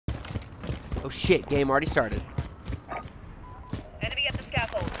Oh shit, game already started. Enemy at the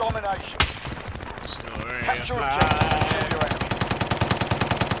scaffold. Domination. Story Capture of objectives and life. kill your enemies.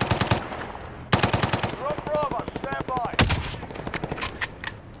 We're on Bravo. Stand by.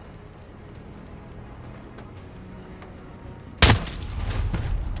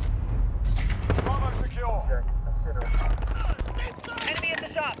 Bravo secure. Enemy at the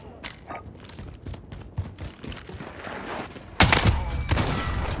shop.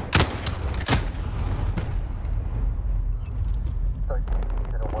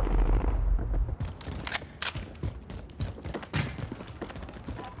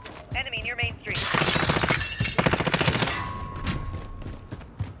 Enemy near Main Street.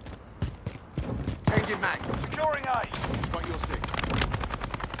 Changing max. Securing A. Got your six.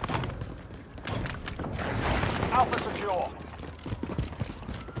 Alpha secure.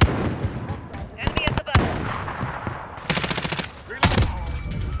 Enemy at the bus.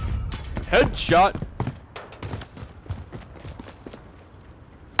 Headshot.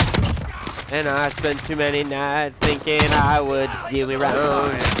 And I spent too many nights thinking I would do me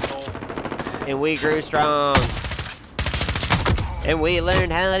wrong. And we grew strong. And we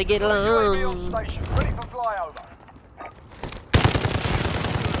learned how to get UAV on along. station. Ready for flyover.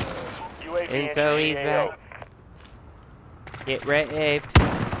 UAV And so he's back. Get raped.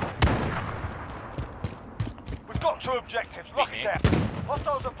 We've got two objectives. Lock it down.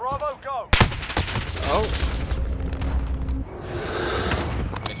 Hostiles at Bravo. Go. Oh.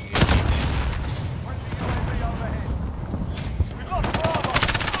 UAV overhead. We've lost Bravo.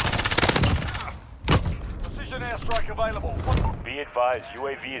 Precision airstrike available. Be advised,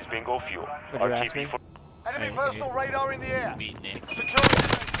 UAV is bingo fuel. Would you ask me? RTB for Enemy personal radar in the air. Beat Nick. Securing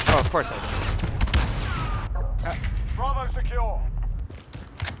Oh, of course I Bravo secure.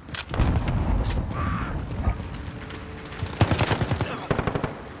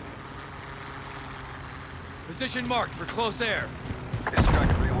 Position marked for close air. This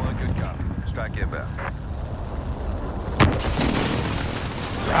Striker 3-1, good copy. Strike inbound.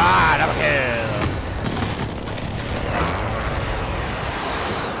 do. Ah, double kill.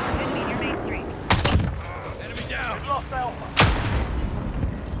 Enemy near Main Street. Enemy down. We've lost Alpha.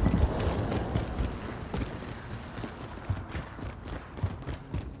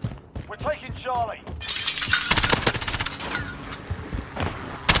 We're taking Charlie.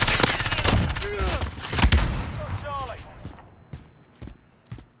 Got Charlie.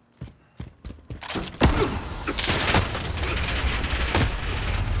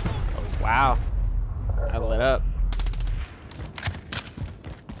 Wow. I lit up.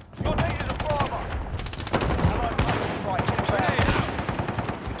 You're needed at Bravo. Allied cluster strike inbound.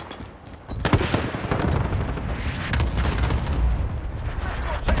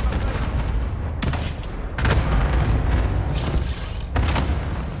 Your team of leaders.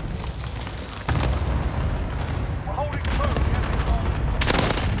 We're holding two. The enemy's on.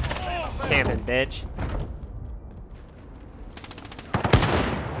 Camping, bitch.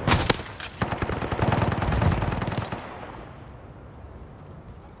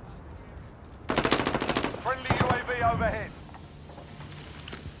 Friendly UAV overhead.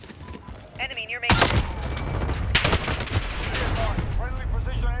 Enemy near Main Street. Friendly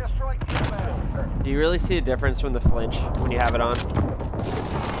precision airstrike inbound. Do you really see a difference from the flinch when you have it on?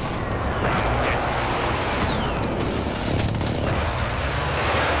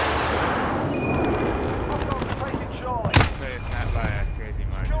 Hostiles are taking Charlie. But it's not by a crazy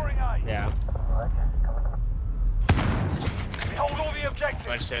margin. Securing A. Yeah. We hold all the objectives.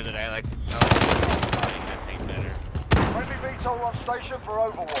 Much so that I like that thing better. Friendly VTOL on station for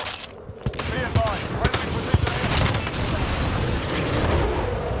Overwatch. Be advised, friendly precision airstrike.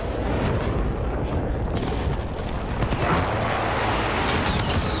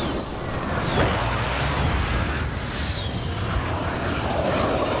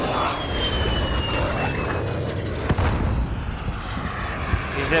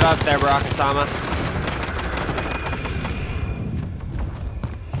 He's it up there, Barack-Osama.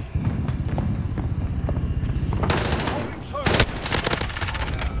 Holding two.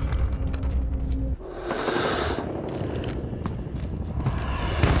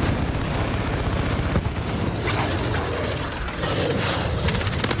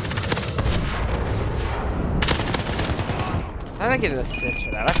 How did I get an assist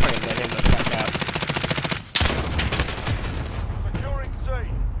for that? I fucking let him the fuck out. Securing C.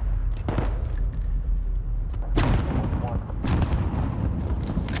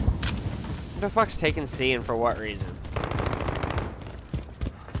 Who the fuck's taking C and for what reason?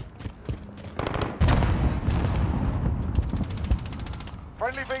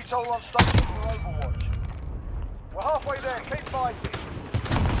 Friendly VTOL on station for Overwatch. We're halfway there, keep fighting.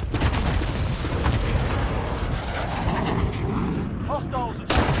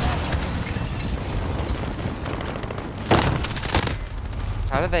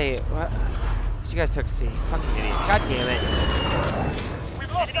 How did they? What? You guys took C. Fucking idiot. God damn it.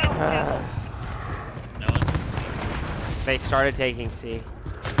 We've lost Enemy Alpha. No one can see. They started taking C.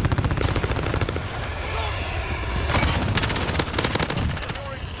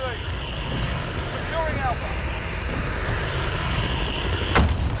 Securing C. Securing Alpha.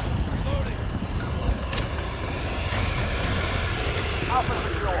 Reloading. Alpha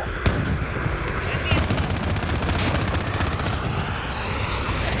secure.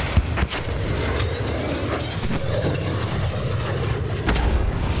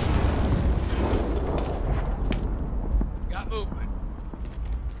 Got movement.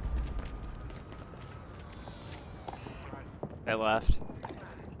 They left.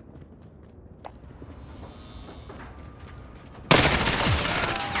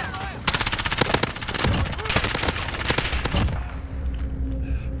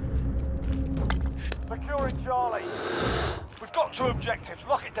 Securing Charlie. We've got 2 objectives.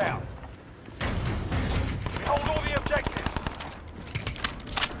 Lock it down. We hold all the objectives.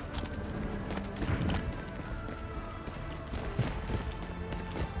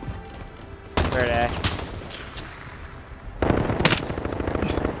 Where they?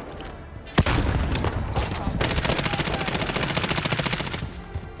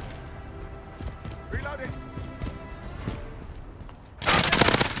 Reloading.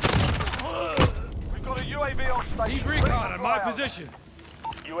 We've got a UAV on station. Need recon on my position.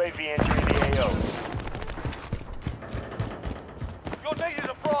 UAV entering the AO. You're needed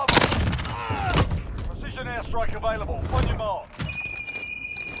at Bravo. Precision airstrike available. On your mark.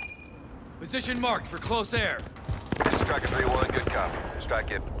 Position marked for close air. This is Striker 3-1, good copy.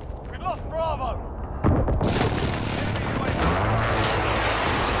 Strike it. We've lost Bravo.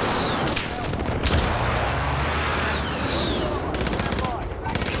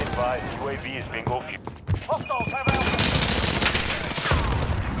 Be advised, UAV is bingo fuel. Hostiles have Alpha.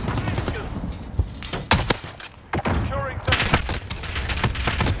 Securing B.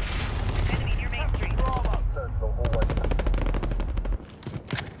 Enemy in your main street. Bravo.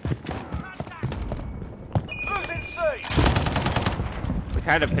 Losing C. We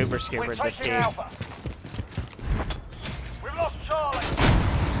kind of pooper We're scoopered this taking team. Alpha. We've lost Charlie.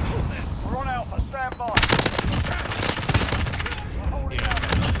 We're on Alpha. Stand by. We're holding Alpha.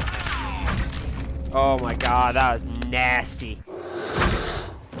 Oh my god, that was nasty.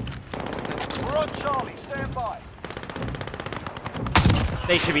 We're on Charlie. Stand by.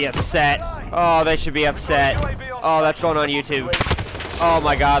 They should be upset. Oh, they should be upset. Oh, that's going on YouTube. Oh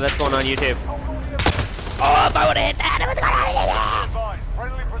my god, that's going on YouTube. Hold all the objectives. Oh, if I would have hit that, it was going on YouTube. Advise.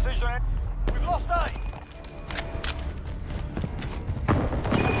 Friendly precision. We've lost A.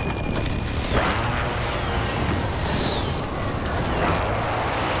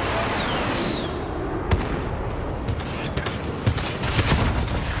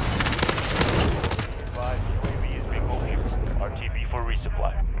 Advised, UAV is bingo fuel. RTB for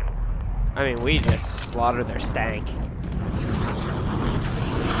resupply. I mean, we just slaughtered their stank.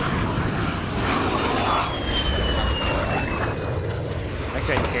 I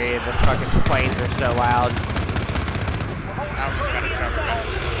couldn't hear you. The fucking planes are so loud. Alpha's got a cover.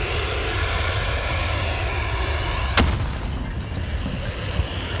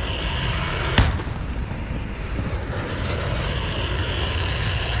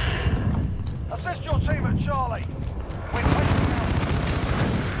 Assist your team at Charlie. We're taking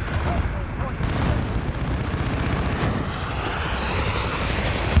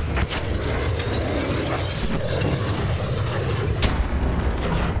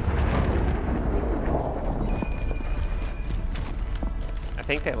I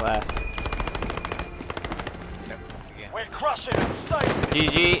think they left. Nope, again. We're crushing them. Stay.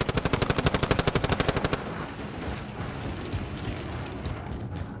 GG.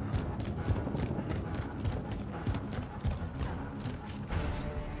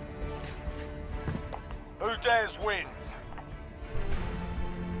 Who dares wins.